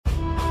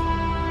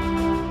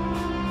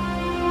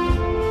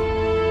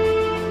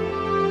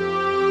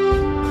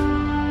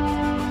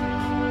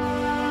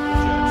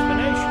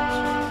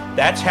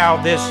That's how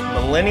this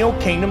millennial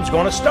kingdom is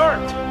going to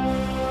start.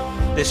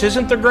 This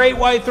isn't the great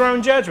white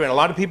throne judgment. A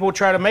lot of people will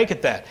try to make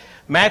it that.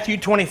 Matthew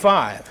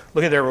 25.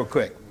 Look at there real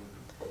quick.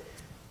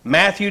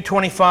 Matthew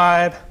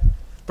 25,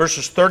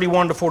 verses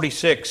 31 to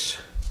 46.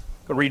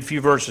 I'll read a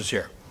few verses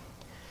here.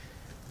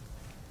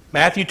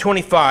 Matthew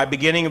 25,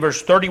 beginning in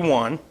verse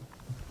 31,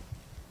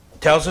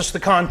 tells us the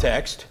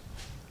context.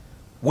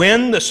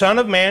 When the Son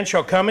of Man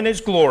shall come in his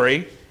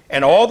glory,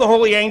 and all the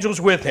holy angels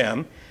with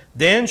him,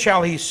 then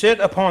shall he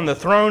sit upon the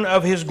throne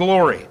of his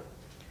glory.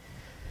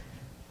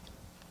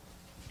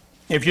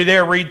 If you're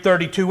there, read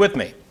 32 with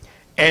me.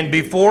 And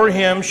before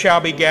him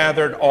shall be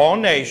gathered all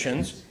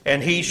nations,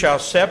 and he shall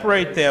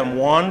separate them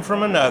one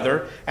from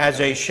another, as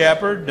a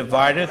shepherd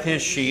divideth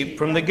his sheep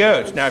from the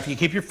goats. Now, if you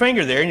keep your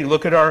finger there and you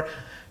look at our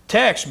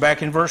text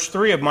back in verse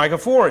 3 of Micah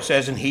 4, it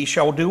says, and he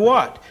shall do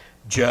what?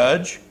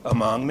 Judge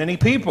among many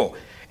people,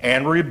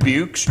 and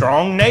rebuke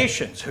strong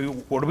nations.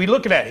 What are we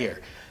looking at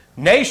here?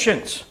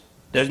 Nations.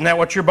 Isn't that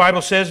what your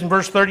Bible says in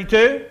verse 32?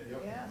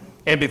 Yep. Yeah.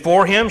 And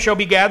before him shall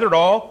be gathered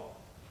all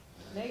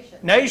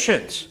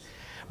nations.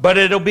 But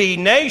it'll be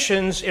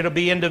nations, it'll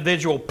be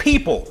individual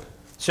people.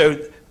 So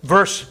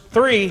verse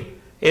 3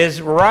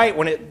 is right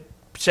when it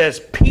says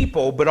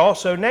people, but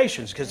also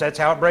nations, because that's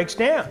how it breaks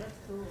down.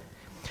 Cool.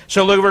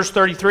 So look at verse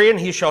 33, and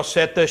he shall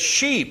set the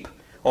sheep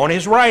on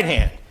his right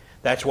hand.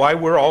 That's why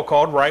we're all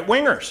called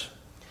right-wingers.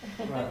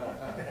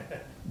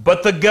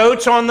 But the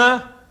goats on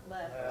the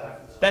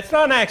left. That's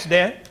not an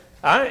accident.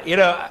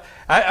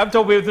 I've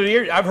told people through the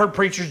years, I've heard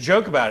preachers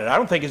joke about it. I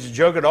don't think it's a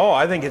joke at all.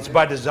 I think it's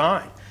by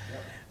design.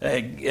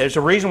 There's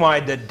a reason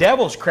why the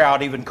devil's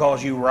crowd even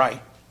calls you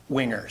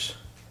right-wingers.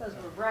 Because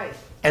we're right.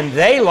 And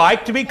they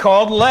like to be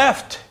called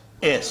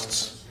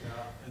leftists.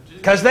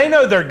 Because they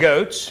know they're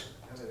goats.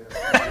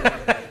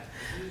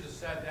 Jesus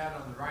sat down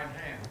on the right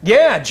hand.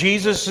 Yeah,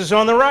 Jesus is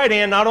on the right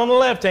hand, not on the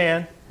left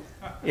hand.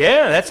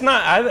 Yeah, that's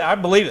not, I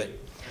believe it.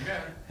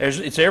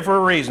 It's there for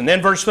a reason.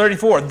 Then verse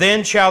 34,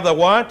 then shall the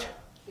what?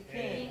 The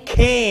king.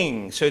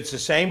 King. So it's the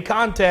same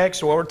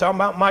context of what we're talking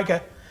about,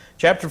 Micah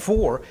chapter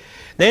 4.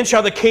 Then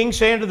shall the king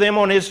say unto them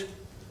on his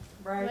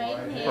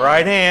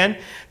right hand,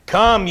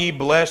 come, ye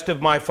blessed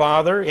of my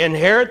Father,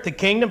 inherit the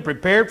kingdom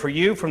prepared for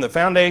you from the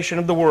foundation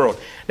of the world.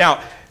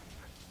 Now,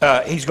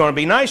 he's going to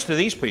be nice to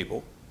these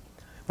people.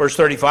 Verse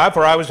 35,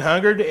 for I was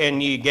hungered,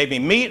 and ye gave me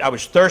meat. I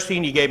was thirsty,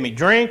 and ye gave me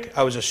drink.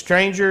 I was a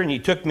stranger, and ye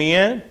took me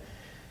in.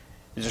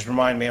 It just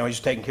reminded me, I was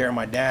taking care of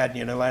my dad,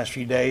 the last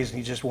few days, and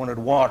he just wanted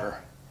water.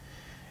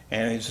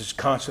 And it's this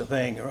constant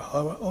thing,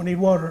 I need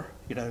water,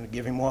 to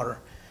give him water.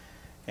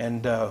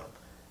 And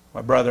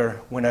my brother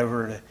went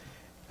over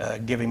to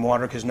give him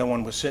water because no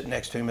one was sitting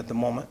next to him at the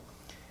moment.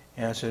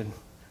 And I said,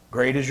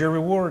 great is your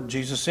reward.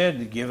 Jesus said,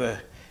 to give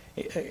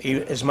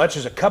as much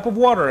as a cup of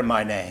water in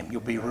my name,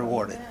 you'll be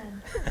rewarded.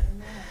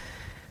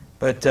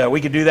 But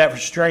we could do that for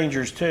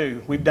strangers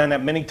too. We've done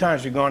that many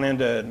times. We've gone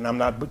into, and I'm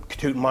not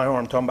tooting my horn,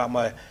 I'm talking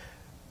about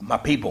my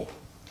people,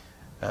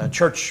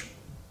 church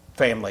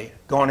family,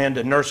 gone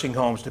into nursing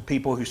homes to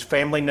people whose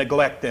family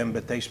neglect them,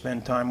 but they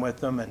spend time with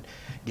them and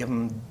give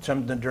them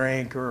something to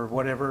drink or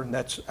whatever. And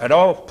it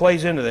all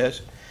plays into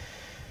this.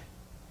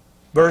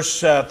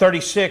 Verse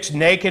 36,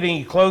 naked and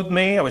ye clothed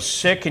me. I was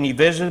sick and ye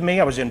visited me.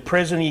 I was in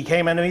prison and ye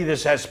came unto me.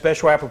 This has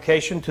special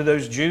application to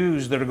those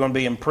Jews that are going to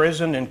be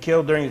imprisoned and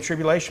killed during the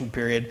tribulation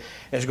period.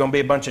 There's going to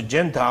be a bunch of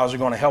Gentiles that are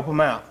going to help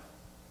them out.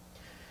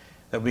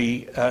 There'll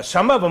be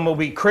some of them will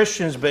be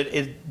Christians, but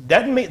it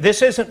doesn't mean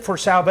this isn't for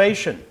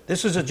salvation.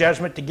 This is a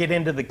judgment to get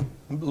into the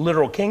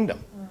literal kingdom.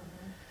 Mm-hmm.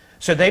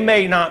 So they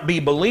may not be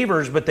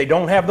believers, but they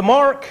don't have the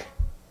mark,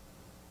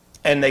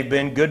 and they've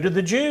been good to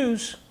the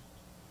Jews.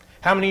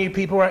 How many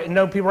people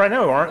know people right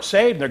now who aren't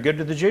saved? They're good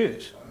to the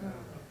Jews.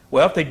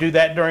 Well, if they do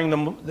that during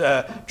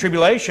the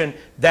tribulation,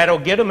 that'll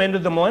get them into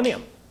the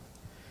millennium.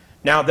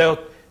 Now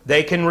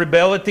they can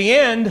rebel at the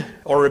end,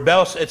 or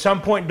rebel at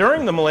some point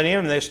during the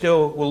millennium, and they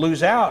still will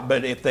lose out.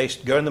 But if they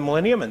go in the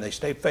millennium and they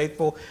stay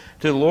faithful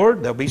to the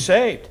Lord, they'll be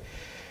saved.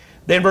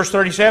 Then verse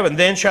 37,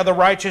 then shall the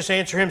righteous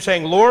answer him,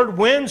 saying, Lord,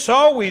 when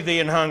saw we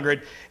thee an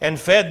hungered, and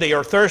fed thee,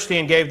 or thirsty,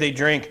 and gave thee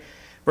drink?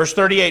 Verse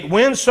 38,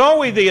 when saw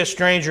we thee a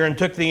stranger, and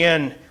took thee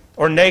in,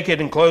 or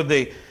naked, and clothed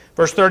thee?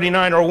 Verse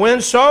 39, or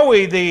when saw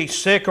we thee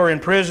sick or in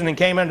prison and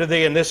came unto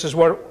thee? And this is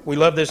what, we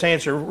love this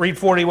answer. Read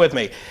 40 with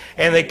me.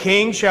 And the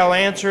king shall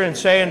answer and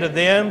say unto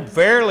them,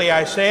 verily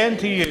I say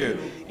unto you,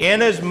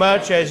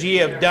 inasmuch as ye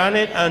have done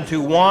it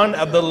unto one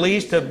of the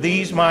least of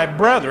these my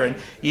brethren,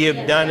 ye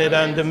have done it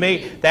unto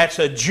me. That's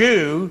a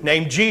Jew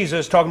named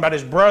Jesus talking about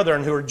his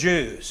brethren who are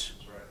Jews.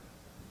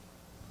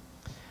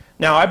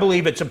 Now I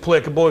believe it's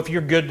applicable if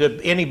you're good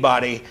to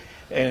anybody.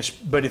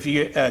 But if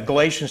you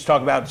Galatians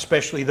talk about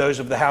especially those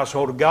of the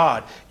household of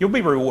God, you'll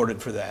be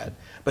rewarded for that.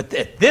 But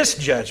at this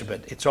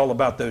judgment, it's all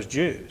about those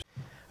Jews.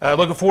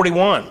 Look at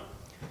 41.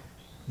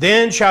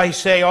 Then shall he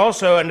say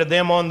also unto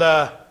them on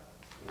the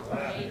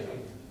right,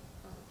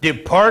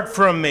 depart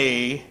from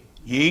me,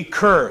 ye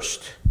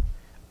cursed,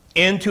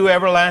 into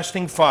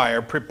everlasting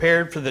fire,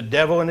 prepared for the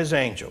devil and his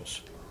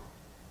angels.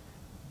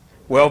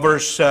 Well,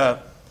 verse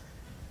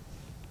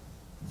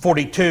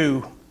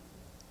 42,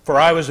 for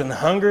I was an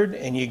hungered,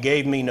 and you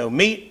gave me no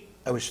meat.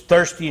 I was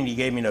thirsty, and you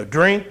gave me no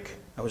drink.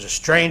 I was a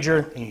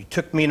stranger, and you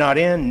took me not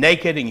in.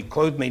 Naked, and you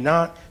clothed me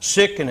not.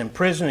 Sick and in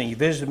prison, and you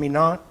visited me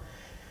not.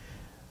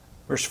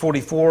 Verse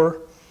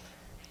 44,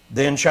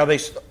 then shall they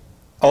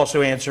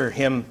also answer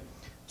him,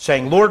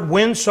 saying, Lord,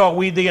 when saw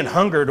we thee an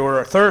hungered, or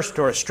athirst,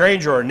 or a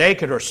stranger, or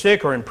naked, or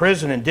sick, or in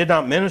prison, and did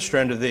not minister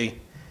unto thee?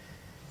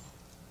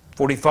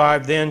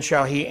 45, then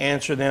shall he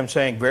answer them,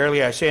 saying,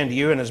 verily I say unto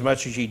you,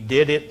 inasmuch as ye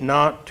did it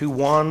not to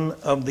one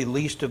of the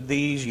least of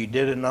these, ye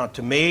did it not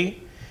to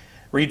me.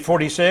 Read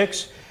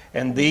 46,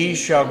 and these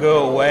shall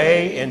go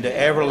away into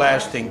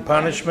everlasting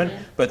punishment,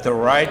 but the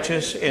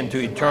righteous into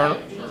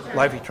eternal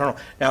life eternal.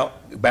 Now,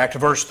 back to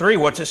verse 3,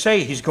 what's it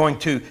say? He's going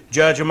to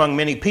judge among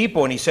many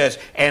people, and he says,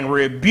 and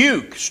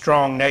rebuke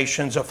strong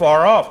nations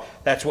afar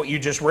off. That's what you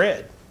just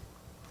read.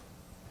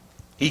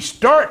 He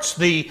starts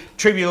the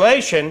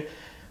tribulation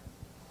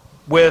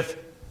with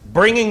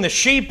bringing the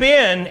sheep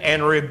in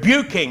and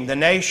rebuking the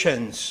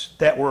nations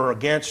that were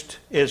against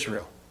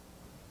Israel.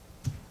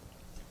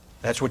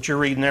 That's what you're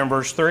reading there in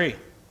verse 3.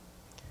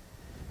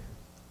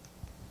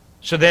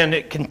 So then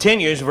it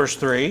continues, verse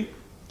 3,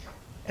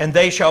 and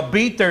they shall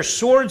beat their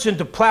swords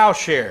into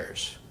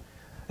plowshares.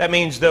 That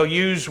means they'll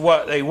use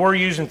what they were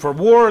using for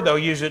war, they'll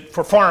use it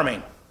for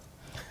farming.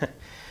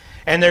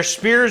 And their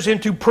spears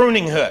into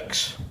pruning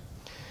hooks.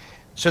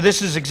 So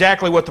this is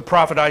exactly what the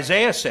prophet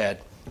Isaiah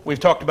said. We've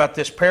talked about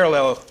this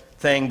parallel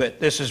thing, but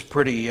this is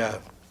pretty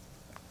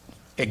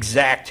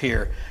exact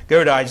here.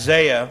 Go to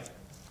Isaiah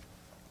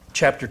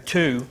chapter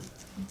 2.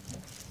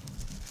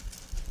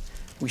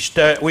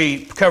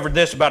 We covered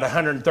this about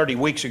 130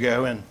 weeks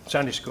ago in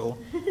Sunday school.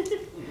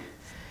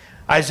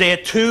 Isaiah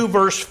 2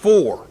 verse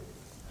 4.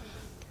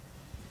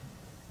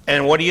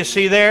 And what do you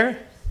see there?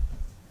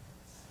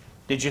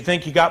 Did you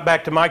think you got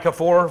back to Micah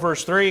 4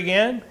 verse 3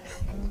 again?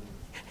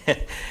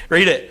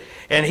 Read it.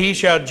 And he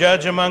shall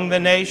judge among the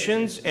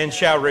nations, and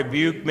shall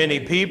rebuke many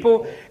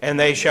people, and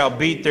they shall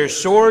beat their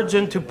swords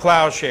into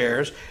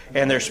plowshares,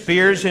 and their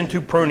spears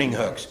into pruning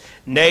hooks.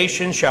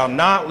 Nation shall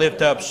not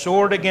lift up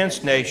sword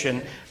against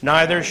nation,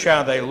 neither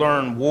shall they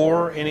learn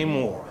war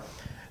anymore.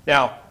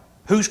 Now,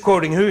 who's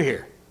quoting who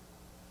here?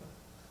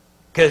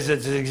 Because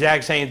it's the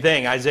exact same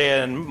thing.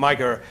 Isaiah and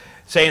Micah are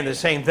saying the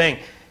same thing.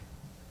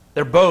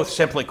 They're both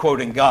simply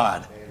quoting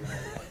God.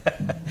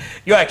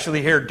 You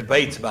actually hear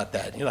debates about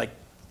that. You're like,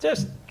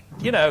 just,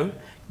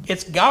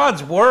 it's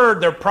God's word.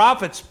 They're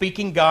prophets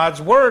speaking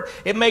God's word.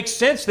 It makes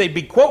sense they'd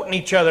be quoting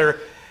each other,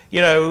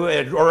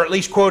 or at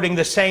least quoting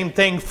the same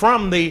thing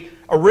from the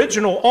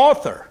original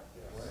author.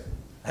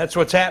 That's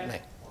what's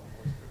happening.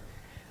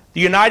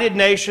 The United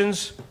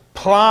Nations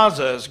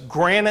plazas,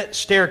 granite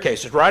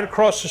staircases, right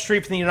across the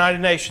street from the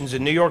United Nations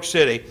in New York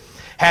City,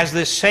 has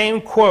this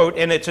same quote,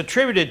 and it's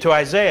attributed to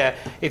Isaiah.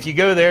 If you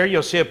go there,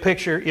 you'll see a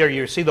picture, or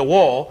you see the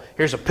wall.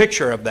 Here's a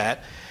picture of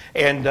that.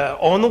 And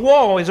on the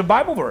wall is a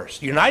Bible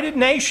verse. United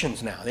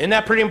Nations now. Isn't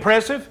that pretty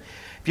impressive?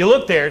 If you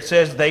look there, it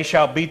says, they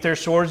shall beat their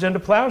swords into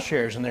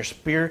plowshares and their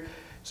spears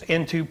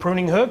into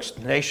pruning hooks.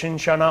 Nation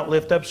shall not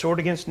lift up sword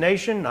against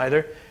nation,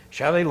 neither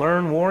shall they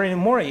learn war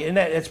anymore. And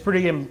it's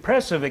pretty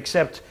impressive,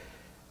 except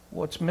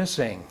what's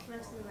missing?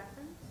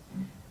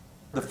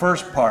 The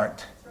first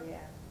part.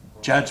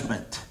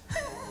 Judgment.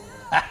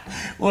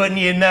 Wouldn't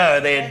you know?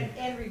 They'd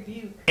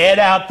add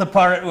out the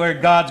part where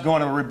God's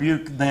going to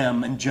rebuke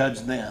them and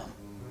judge them.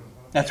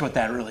 That's what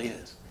that really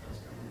is.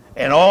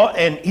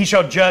 And he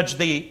shall judge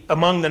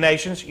among the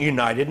nations,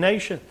 United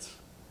Nations,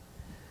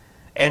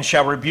 and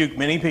shall rebuke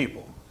many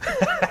people.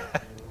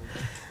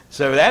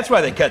 So that's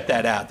why they cut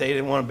that out. They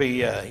didn't want to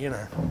be,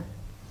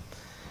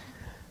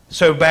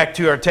 So back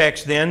to our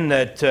text then,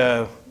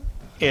 that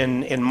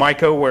in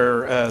Micah,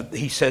 where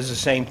he says the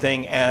same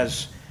thing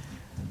as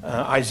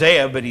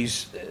Isaiah, but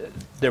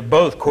they're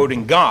both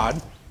quoting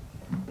God.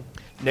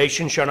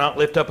 Nation shall not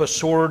lift up a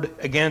sword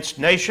against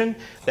nation.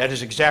 That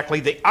is exactly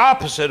the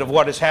opposite of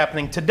what is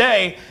happening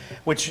today,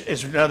 which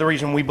is another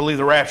reason we believe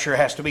the rapture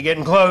has to be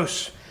getting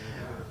close.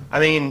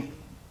 I mean,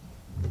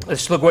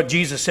 let's look what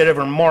Jesus said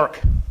over in Mark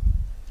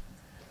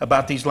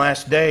about these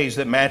last days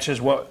that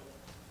matches what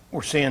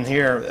we're seeing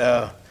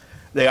here,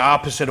 the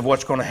opposite of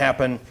what's going to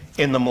happen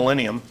in the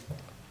millennium.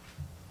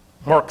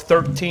 Mark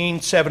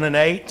 13, 7 and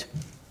 8.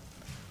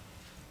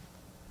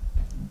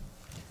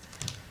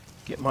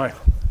 Get my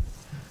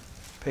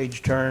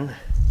page turn.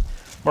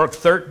 Mark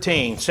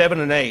 13, 7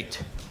 and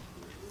 8.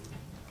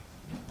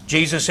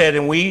 Jesus said,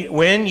 and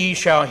when ye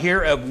shall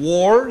hear of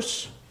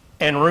wars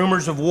and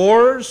rumors of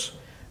wars,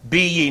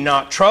 be ye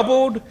not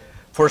troubled,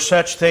 for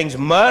such things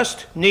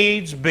must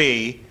needs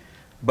be,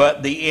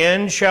 but the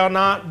end shall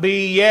not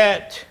be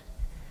yet.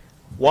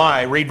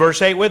 Why? Read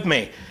verse 8 with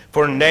me.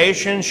 For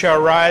nation shall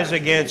rise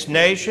against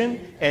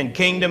nation, and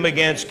kingdom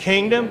against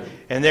kingdom,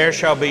 and there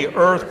shall be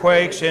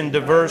earthquakes in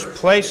diverse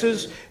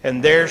places,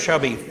 and there shall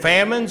be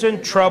famines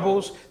and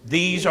troubles.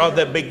 These are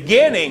the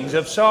beginnings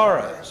of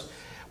sorrows.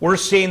 We're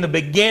seeing the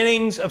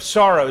beginnings of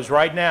sorrows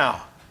right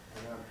now.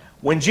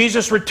 When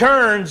Jesus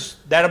returns,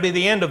 that'll be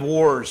the end of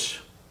wars.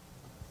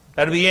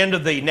 That'll be the end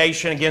of the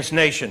nation against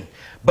nation.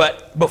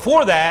 But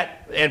before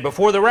that, and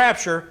before the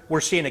rapture,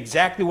 we're seeing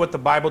exactly what the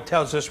Bible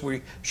tells us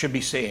we should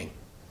be seeing.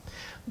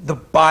 The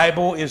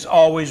Bible is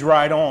always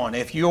right on.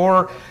 If you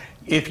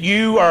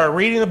are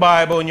reading the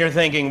Bible and you're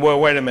thinking, well,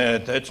 wait a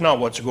minute, that's not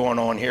what's going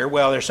on here.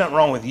 Well, there's something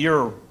wrong with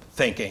your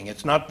thinking.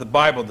 It's not the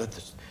Bible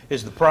that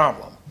is the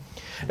problem.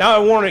 Now, I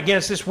warn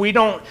against this.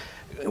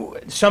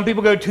 Some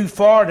people go too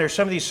far. There's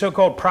some of these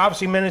so-called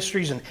prophecy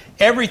ministries, and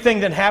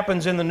everything that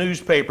happens in the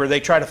newspaper, they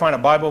try to find a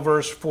Bible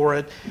verse for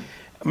it.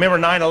 Remember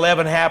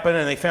 9/11 happened,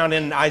 and they found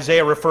in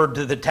Isaiah referred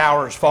to the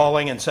towers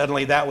falling, and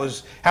suddenly that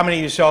was, how many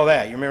of you saw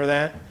that? You remember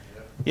that?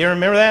 You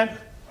remember that?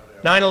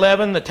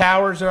 9/11, the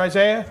towers in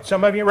Isaiah?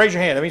 Some of you? Raise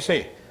your hand. Let me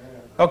see.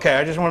 Okay,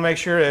 I just want to make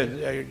sure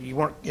that you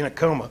weren't in a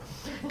coma,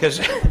 because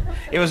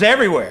it was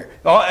everywhere.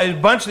 A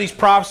bunch of these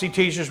prophecy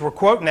teachers were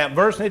quoting that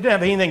verse, and it didn't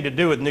have anything to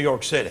do with New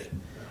York City.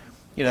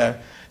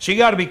 So you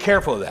got to be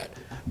careful of that.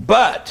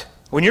 But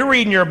when you're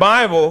reading your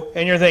Bible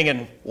and you're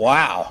thinking,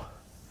 wow,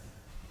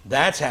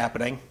 that's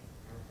happening,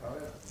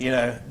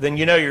 then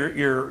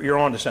you're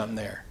onto something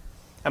there.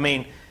 I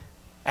mean,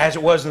 as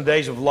it was in the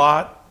days of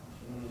Lot,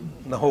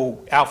 the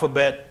whole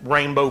alphabet,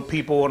 rainbow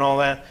people and all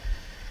that,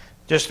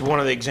 just one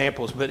of the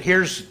examples. But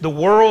here's the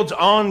world's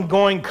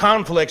ongoing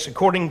conflicts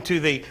according to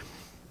the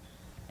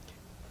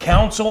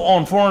Council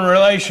on Foreign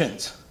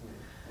Relations.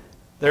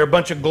 They're a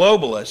bunch of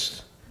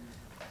globalists,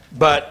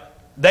 but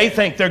they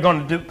think they're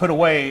going to put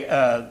away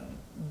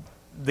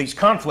these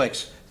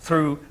conflicts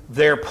through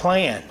their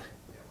plan.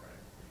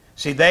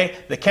 See,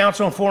 the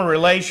Council on Foreign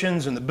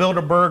Relations and the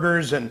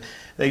Bilderbergers and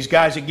these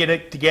guys that get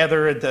it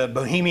together at the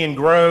Bohemian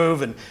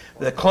Grove and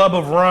the Club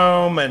of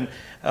Rome and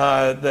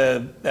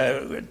the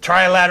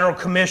Trilateral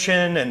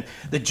Commission and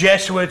the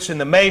Jesuits and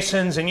the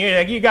Masons, and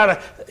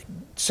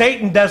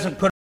Satan doesn't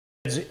put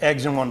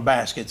eggs in one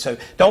basket. So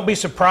don't be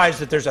surprised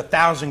that there's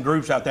 1,000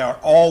 groups out there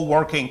all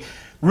working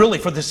really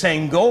for the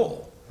same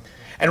goal.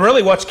 And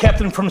really what's kept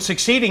them from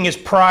succeeding is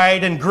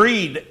pride and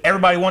greed.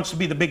 Everybody wants to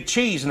be the big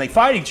cheese, and they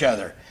fight each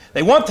other.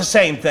 They want the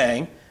same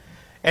thing.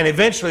 And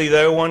eventually,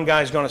 though, one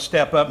guy's going to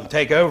step up and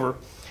take over.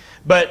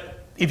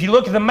 But if you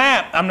look at the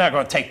map, I'm not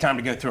going to take time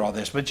to go through all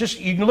this, but just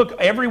you can look,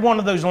 every one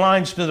of those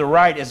lines to the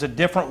right is a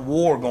different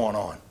war going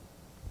on.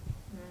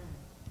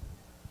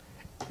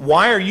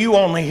 Why are you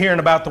only hearing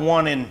about the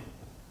one in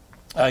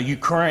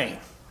Ukraine?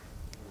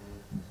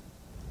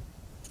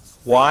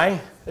 Why?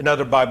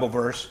 Another Bible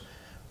verse,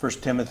 1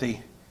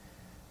 Timothy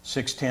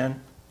 6:10.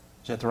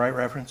 Is that the right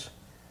reference?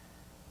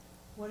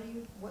 What's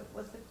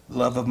the...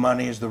 Love of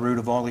money is the root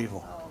of all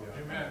evil. Oh,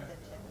 Amen.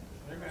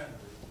 Amen.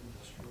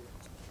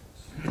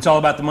 It's all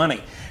about the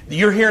money.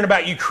 You're hearing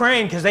about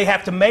Ukraine because they're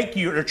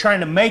trying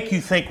to make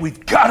you think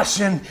we've got to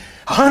send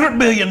 $100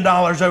 billion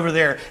over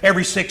there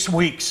every 6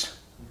 weeks.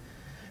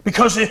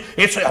 Because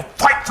it's a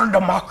fight for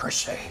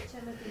democracy.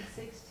 Timothy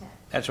 6:10.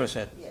 That's what I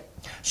said. Yeah.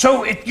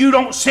 So if you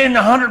don't send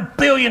 $100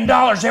 billion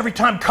every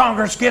time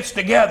Congress gets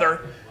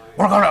together,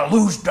 we're going to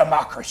lose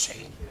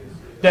democracy.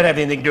 Doesn't have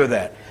anything to do with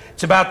that.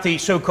 It's about the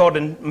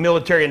so-called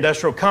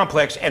military-industrial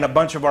complex and a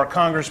bunch of our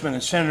congressmen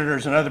and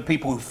senators and other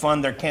people who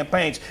fund their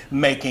campaigns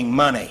making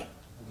money.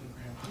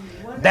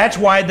 That's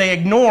why they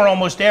ignore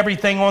almost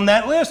everything on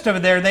that list over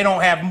there. They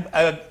don't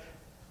have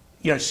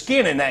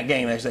skin in that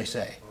game, as they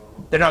say.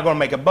 They're not going to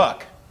make a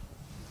buck.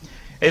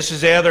 This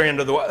is the other end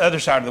of the other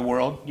side of the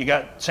world. You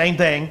got same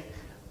thing,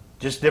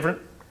 just different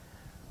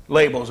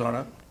labels on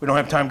it. We don't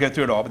have time to go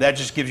through it all, but that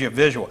just gives you a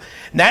visual.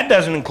 And that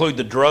doesn't include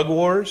the drug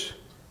wars,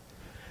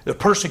 the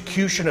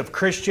persecution of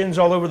Christians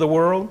all over the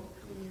world.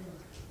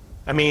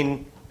 I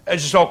mean,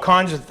 there's just all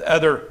kinds of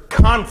other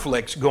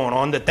conflicts going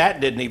on that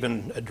didn't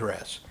even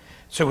address.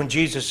 So when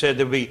Jesus said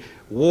there'll be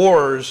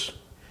wars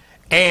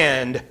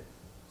and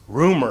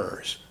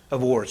rumors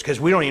of wars, because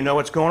we don't even know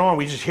what's going on,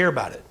 we just hear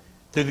about it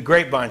through the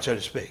grapevine, so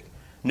to speak.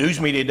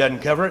 News media doesn't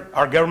cover it.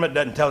 Our government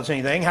doesn't tell us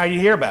anything. How do you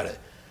hear about it?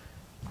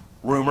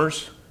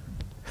 Rumors.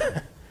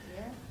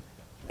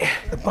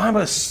 The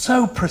Bible is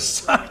so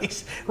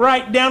precise,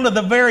 right down to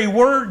the very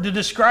word to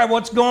describe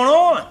what's going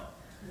on.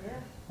 Yeah.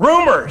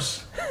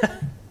 Rumors. Yeah.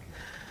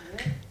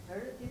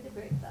 Heard it through the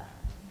grapevine.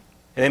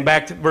 And then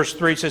back to verse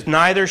 3, it says,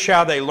 neither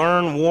shall they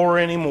learn war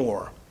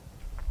anymore.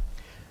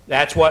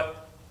 That's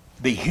what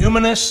the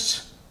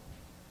humanists,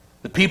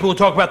 the people who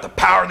talk about the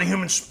power of the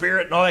human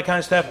spirit and all that kind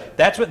of stuff,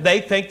 that's what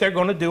they think they're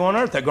going to do on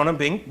earth. They're going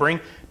to bring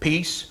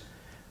peace.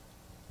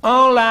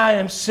 All I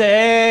am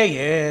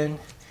saying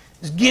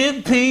is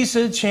give peace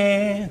a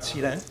chance.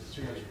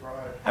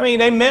 I mean,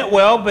 they meant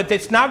well, but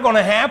it's not going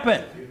to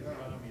happen.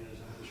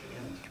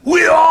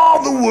 We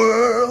are the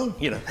world.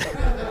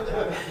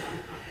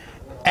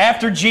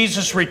 After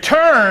Jesus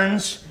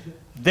returns,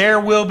 there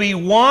will be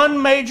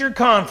one major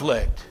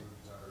conflict.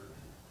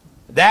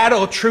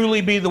 That'll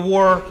truly be the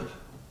war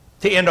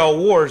to end all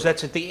wars.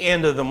 That's at the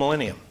end of the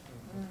millennium.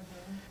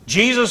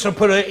 Jesus will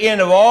put an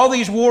end of all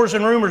these wars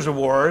and rumors of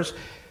wars,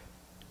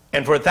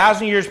 and for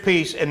 1,000 years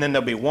peace, and then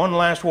there'll be one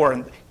last war.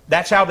 And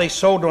that's how they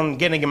sold on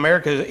getting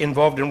America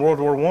involved in World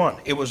War I.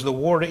 It was the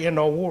war to end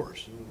all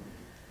wars.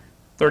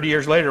 30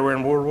 years later, we're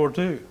in World War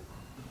II.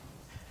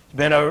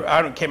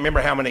 Can't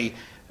remember how many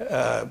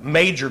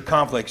major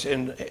conflicts,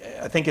 and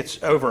I think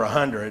it's over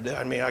 100.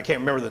 I mean, I can't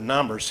remember the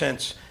number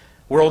since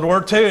World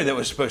War II that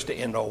was supposed to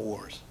end all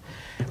wars.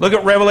 Look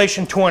at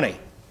Revelation 20.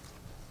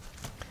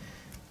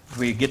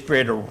 We get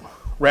ready to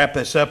wrap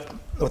this up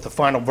with the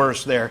final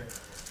verse there,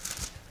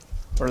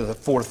 or the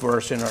fourth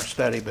verse in our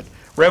study. But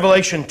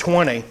Revelation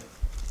 20,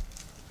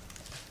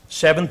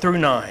 7 through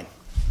 9.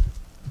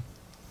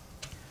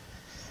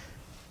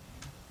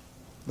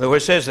 Look what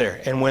it says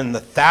there. And when the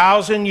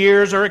 1,000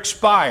 years are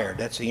expired,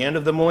 that's the end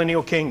of the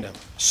millennial kingdom,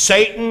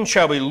 Satan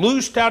shall be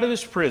loosed out of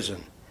his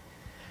prison.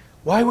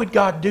 Why would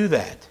God do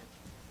that?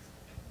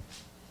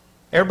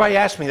 Everybody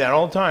asks me that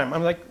all the time.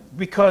 I'm like,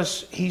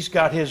 because he's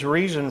got his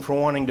reason for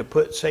wanting to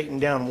put Satan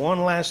down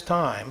one last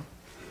time.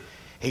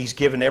 He's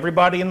given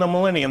everybody in the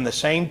millennium the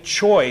same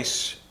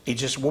choice. He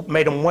just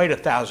made them wait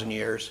 1,000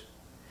 years.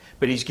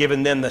 But he's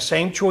given them the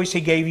same choice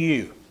he gave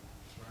you.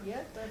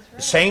 Yep, that's right.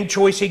 The same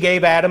choice he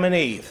gave Adam and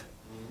Eve.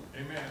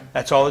 Amen.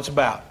 That's all it's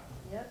about.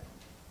 Yep.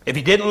 If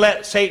he didn't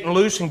let Satan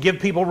loose and give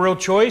people real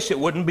choice, it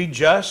wouldn't be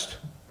just,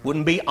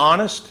 wouldn't be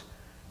honest.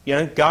 You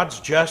know, God's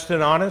just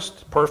and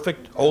honest,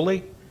 perfect,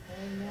 holy.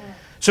 Amen.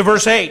 So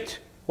verse 8,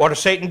 what does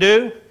Satan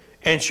do?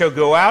 And shall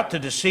go out to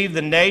deceive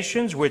the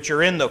nations which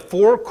are in the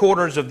four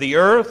quarters of the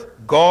earth,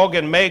 Gog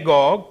and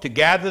Magog, to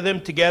gather them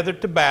together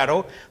to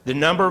battle, the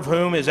number of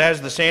whom is as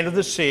the sand of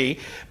the sea.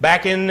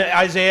 Back in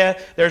Isaiah,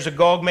 there's a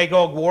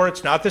Gog-Magog war.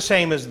 It's not the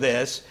same as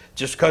this.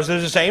 Just because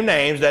there's the same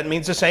names, that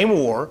means the same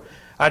war.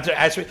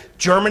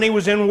 Germany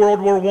was in World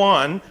War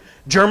I.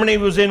 Germany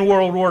was in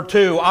World War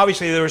II.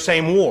 Obviously, they were the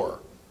same war.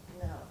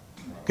 No.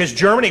 Because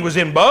Germany was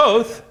in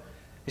both.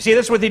 You see,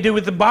 that's what they do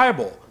with the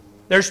Bible.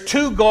 There's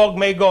two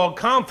Gog-Magog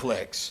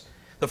conflicts.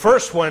 The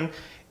first one,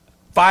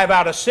 5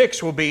 out of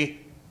 6 will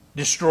be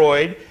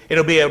destroyed.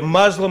 It'll be a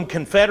Muslim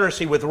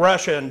confederacy with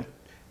Russia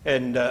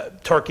and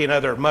Turkey and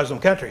other Muslim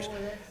countries.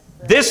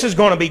 This is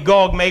going to be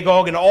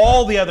Gog-Magog and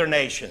all the other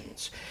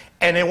nations.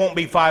 And it won't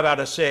be 5 out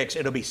of 6.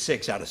 It'll be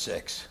 6 out of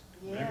 6.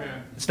 Yeah.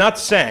 Amen. It's not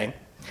the same.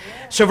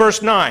 So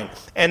verse 9,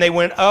 and they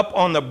went up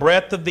on the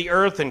breadth of the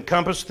earth and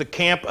compassed the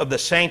camp of the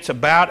saints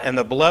about and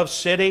the beloved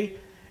city.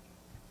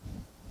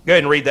 Go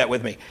ahead and read that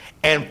with me.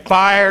 And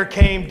fire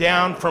came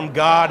down from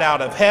God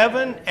out of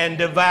heaven and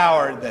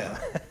devoured them.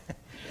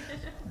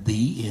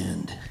 The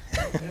end.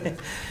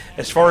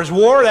 As far as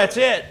war, that's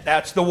it.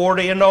 That's the war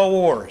to end all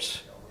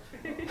wars.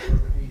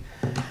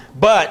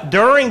 But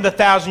during the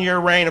 1,000-year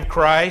reign of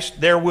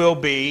Christ, there will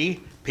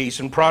be peace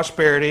and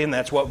prosperity, and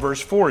that's what verse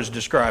 4 is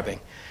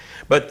describing.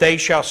 But they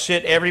shall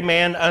sit every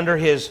man under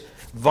his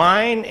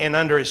vine and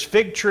under his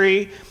fig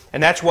tree.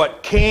 And that's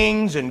what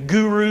kings and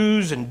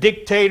gurus and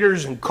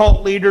dictators and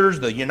cult leaders,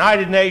 the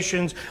United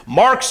Nations,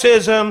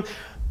 Marxism,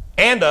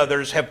 and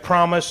others have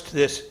promised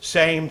this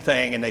same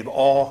thing, and they've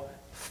all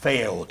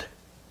failed.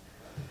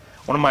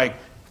 One of my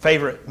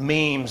favorite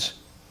memes,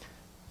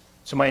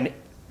 somebody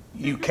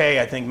in UK,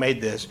 I think,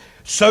 made this.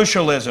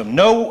 Socialism.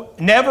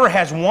 Never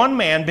has one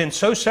man been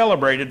so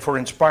celebrated for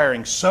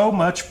inspiring so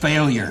much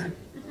failure.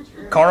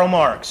 Karl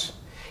Marx.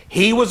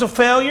 He was a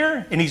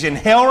failure, and he's in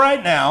hell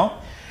right now.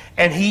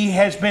 And he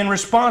has been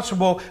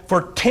responsible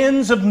for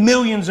tens of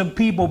millions of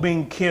people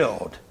being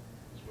killed.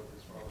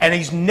 And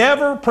he's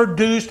never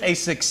produced a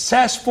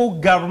successful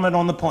government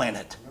on the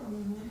planet.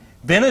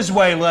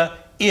 Venezuela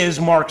is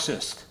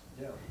Marxist.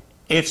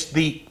 It's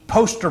the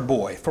poster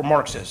boy for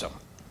Marxism.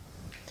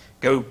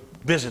 Go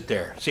visit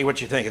there. See what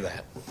you think of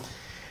that.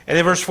 And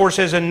then verse 4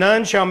 says, and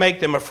none shall make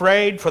them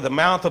afraid, for the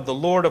mouth of the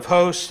Lord of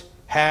hosts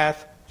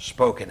hath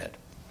spoken it.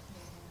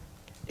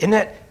 Isn't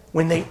that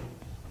when they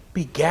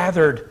be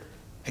gathered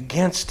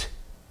against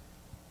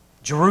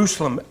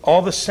Jerusalem,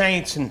 all the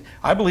saints, and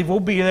I believe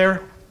we'll be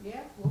there. Yeah,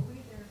 we'll be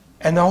there.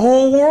 And the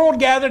whole world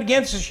gathered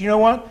against us. You know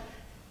what?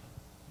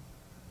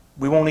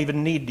 We won't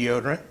even need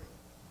deodorant.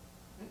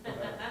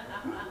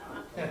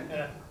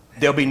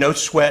 There'll be no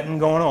sweating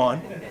going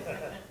on.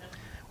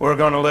 We're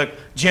going to look,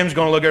 Jim's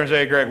going to look at her and say,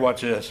 hey, Greg,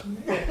 watch this.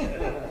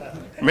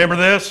 Remember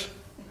this?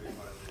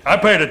 I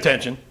paid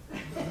attention.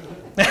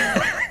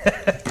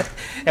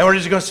 And we're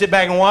just going to sit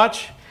back and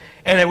watch.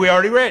 And then we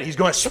already read. He's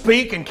going to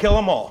speak and kill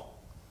them all.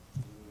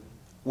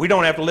 We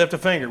don't have to lift a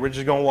finger. We're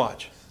just going to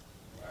watch.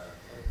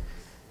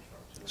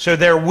 So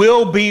there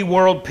will be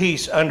world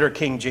peace under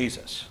King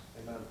Jesus.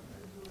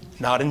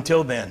 Not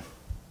until then.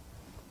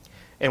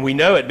 And we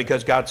know it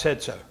because God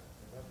said so.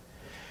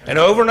 And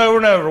over and over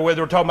and over,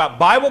 whether we're talking about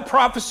Bible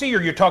prophecy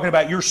or you're talking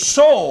about your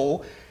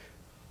soul,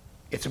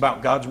 it's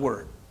about God's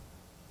Word.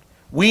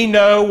 We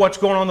know what's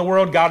going on in the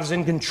world. God is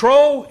in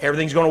control.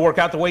 Everything's going to work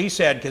out the way He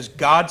said because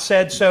God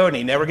said so and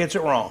He never gets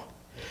it wrong.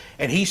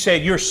 And He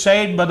said you're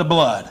saved by the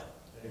blood.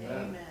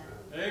 Amen.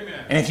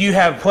 Amen. And if you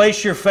have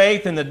placed your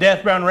faith in the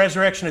death, burial, and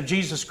resurrection of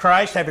Jesus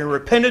Christ, having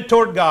repented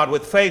toward God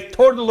with faith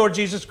toward the Lord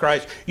Jesus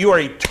Christ, you are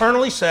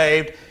eternally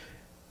saved.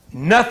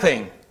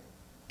 Nothing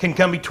can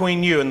come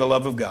between you and the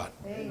love of God.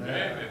 Amen.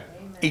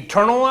 Amen.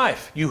 Eternal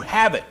life. You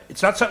have it.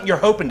 It's not something you're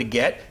hoping to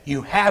get.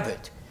 You have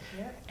it.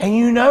 Yep. And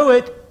you know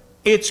it.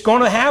 It's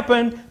going to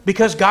happen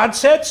because God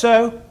said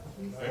so.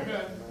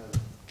 Amen.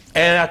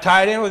 And I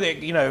tied in with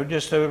it,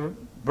 just to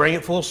bring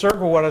it full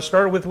circle, what I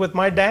started with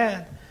my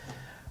dad.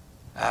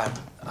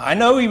 I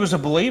know he was a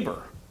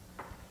believer.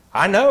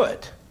 I know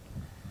it.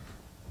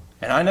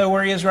 And I know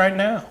where he is right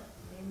now.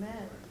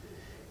 Amen.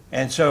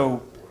 And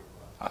so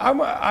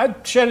I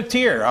shed a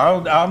tear.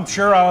 I'm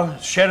sure I'll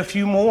shed a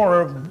few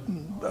more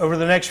over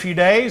the next few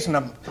days.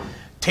 And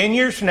 10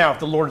 years from now, if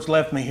the Lord's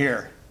left me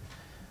here,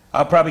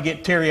 I'll probably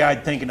get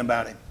teary-eyed thinking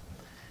about him.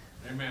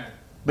 Amen.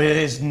 But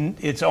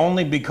it's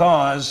only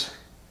because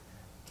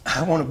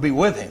I want to be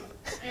with him.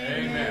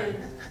 Amen.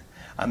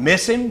 I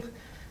miss him,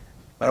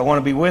 but I want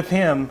to be with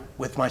him,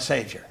 with my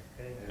Savior.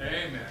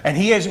 Amen. And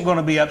he isn't going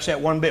to be upset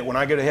one bit when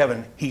I go to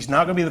heaven. He's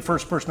not going to be the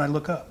first person I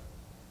look up.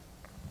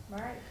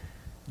 Right.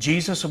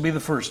 Jesus will be the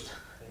first.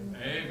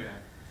 Amen.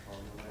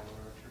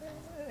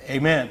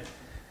 Amen.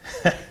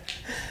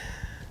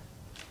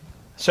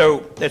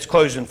 So let's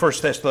close in 1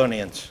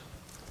 Thessalonians.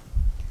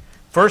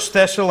 1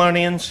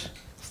 Thessalonians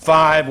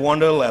 5, 1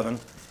 to 11.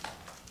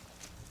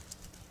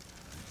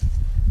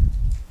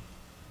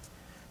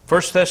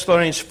 1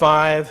 Thessalonians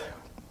 5,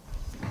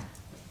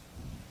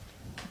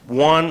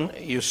 1,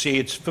 you see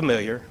it's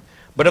familiar.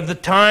 But of the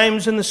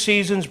times and the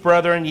seasons,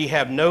 brethren, ye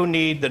have no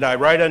need that I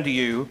write unto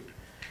you.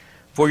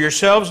 For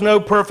yourselves know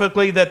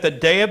perfectly that the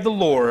day of the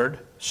Lord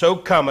so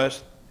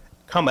cometh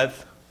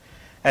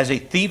as a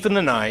thief in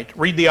the night.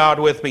 Read the odd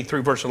with me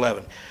through verse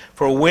 11.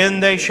 For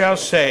when they shall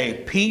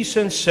say, peace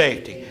and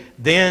safety,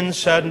 then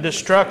sudden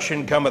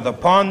destruction cometh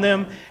upon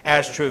them,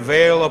 as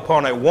travail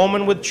upon a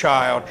woman with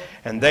child,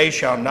 and they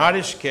shall not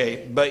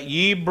escape. But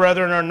ye,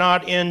 brethren, are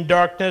not in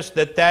darkness,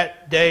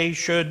 that day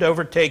should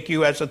overtake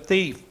you as a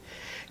thief.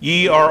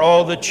 Ye are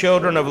all the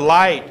children of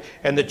light,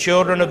 and the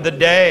children of the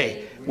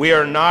day. We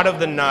are not of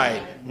the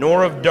night,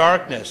 nor of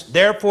darkness.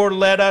 Therefore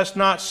let us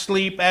not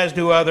sleep as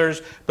do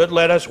others, but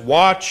let us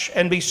watch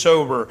and be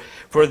sober.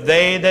 For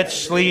they that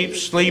sleep,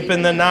 sleep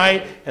in the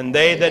night, and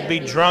they that be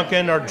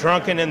drunken are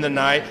drunken in the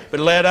night. But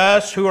let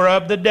us who are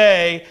of the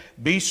day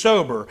be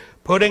sober,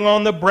 putting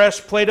on the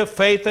breastplate of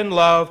faith and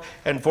love,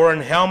 and for an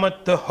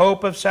helmet the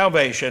hope of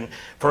salvation.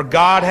 For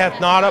God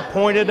hath not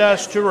appointed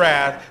us to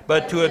wrath,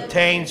 but to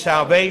obtain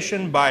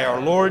salvation by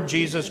our Lord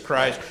Jesus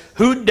Christ,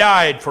 who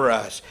died for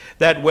us,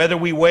 that whether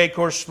we wake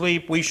or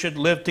sleep, we should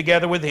live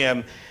together with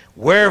him.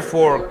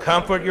 Wherefore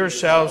comfort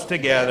yourselves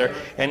together,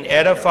 and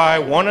edify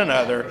one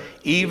another,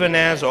 even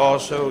as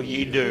also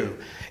ye do.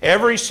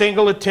 Every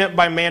single attempt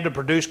by man to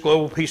produce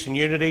global peace and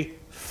unity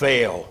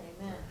fail.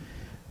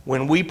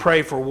 When we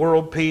pray for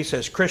world peace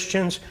as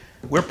Christians,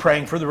 we're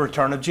praying for the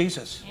return of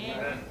Jesus.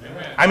 Amen.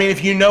 I mean,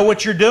 if you know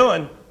what you're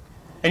doing,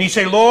 and you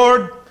say,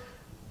 Lord,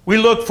 we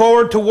look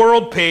forward to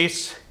world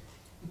peace,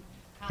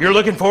 you're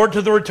looking forward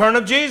to the return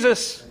of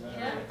Jesus.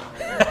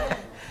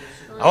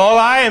 All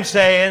I am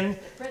saying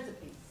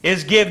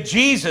is give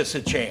Jesus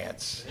a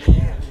chance.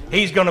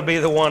 He's going to be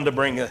the one to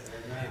bring,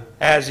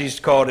 as he's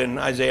called in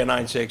Isaiah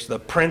 9:6, the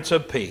Prince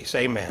of Peace.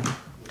 Amen.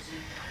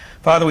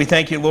 Father, we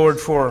thank you, Lord,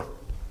 for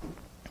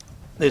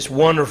this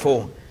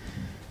wonderful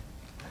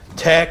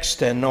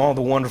text and all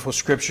the wonderful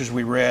scriptures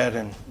we read,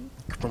 and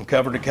from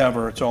cover to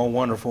cover, it's all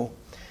wonderful.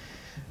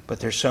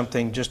 But there's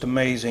something just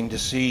amazing to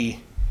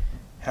see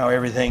how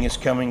everything is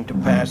coming to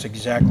pass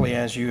exactly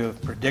as you have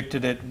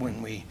predicted it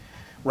when we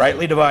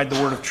rightly divide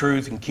the word of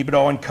truth and keep it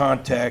all in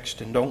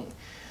context and don't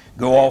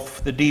go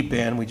off the deep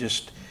end. We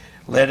just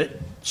let it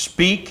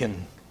speak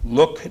and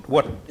look at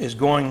what is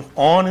going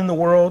on in the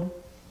world.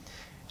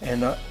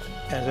 And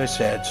as I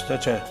said, it's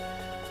such a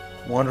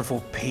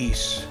wonderful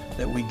peace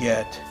that we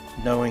get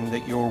knowing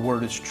that your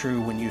word is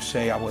true when you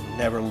say, I will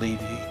never leave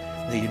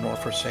thee nor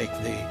forsake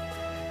thee.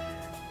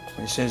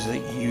 When it says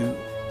that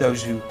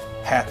those who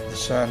hath the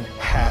Son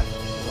hath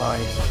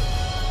life.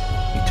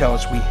 You tell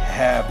us we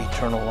have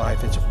eternal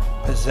life. It's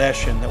a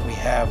possession that we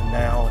have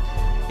now.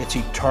 It's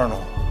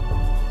eternal.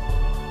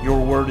 Your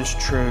word is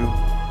true.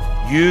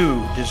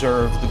 You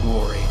deserve the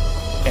glory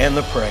and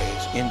the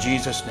praise. In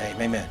Jesus' name,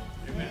 amen.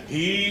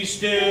 He's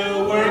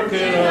still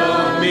working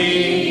on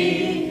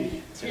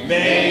me to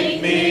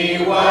make me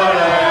what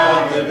I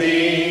ought to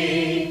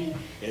be.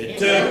 It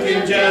took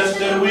him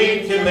just a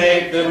week to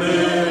make the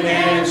moon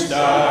and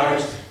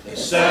stars, the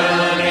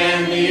sun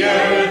and the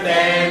earth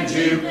and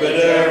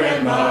Jupiter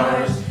and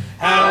Mars.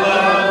 How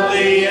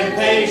lovely and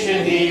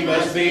patient he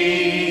must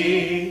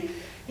be.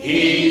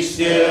 He's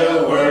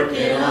still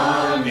working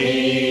on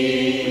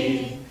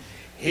me.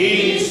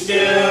 He's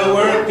still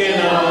working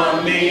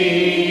on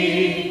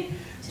me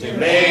to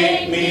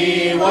make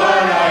me what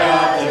I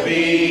ought to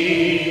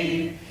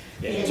be.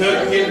 It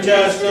took him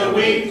just a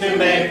week to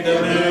make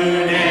the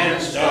moon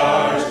and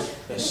stars,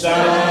 the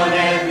sun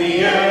and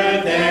the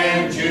earth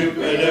and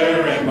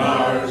Jupiter and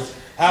Mars.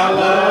 How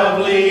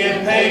lovely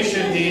and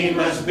patient he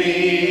must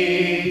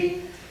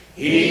be.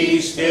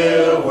 He's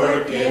still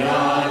working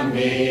on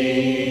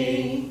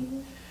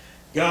me.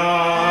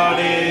 God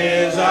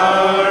is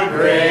our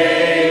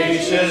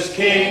gracious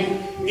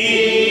King,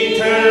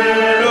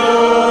 eternal,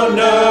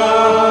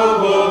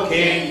 noble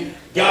King.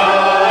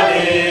 God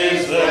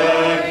is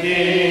the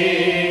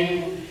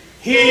King.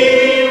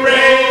 He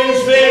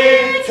reigns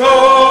victorious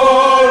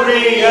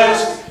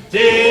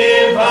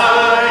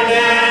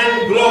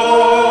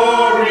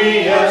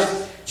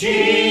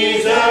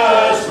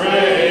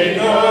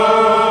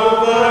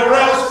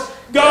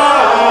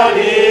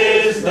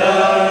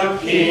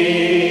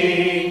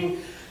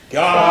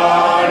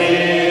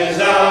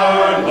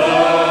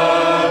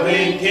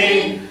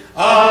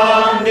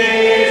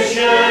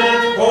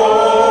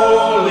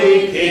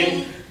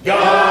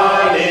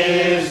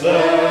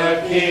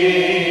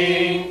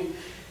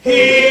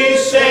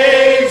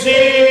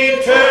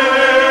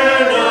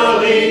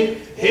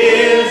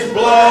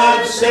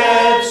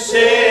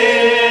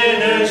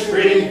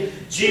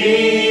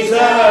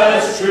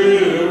Jesus,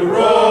 true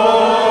royal.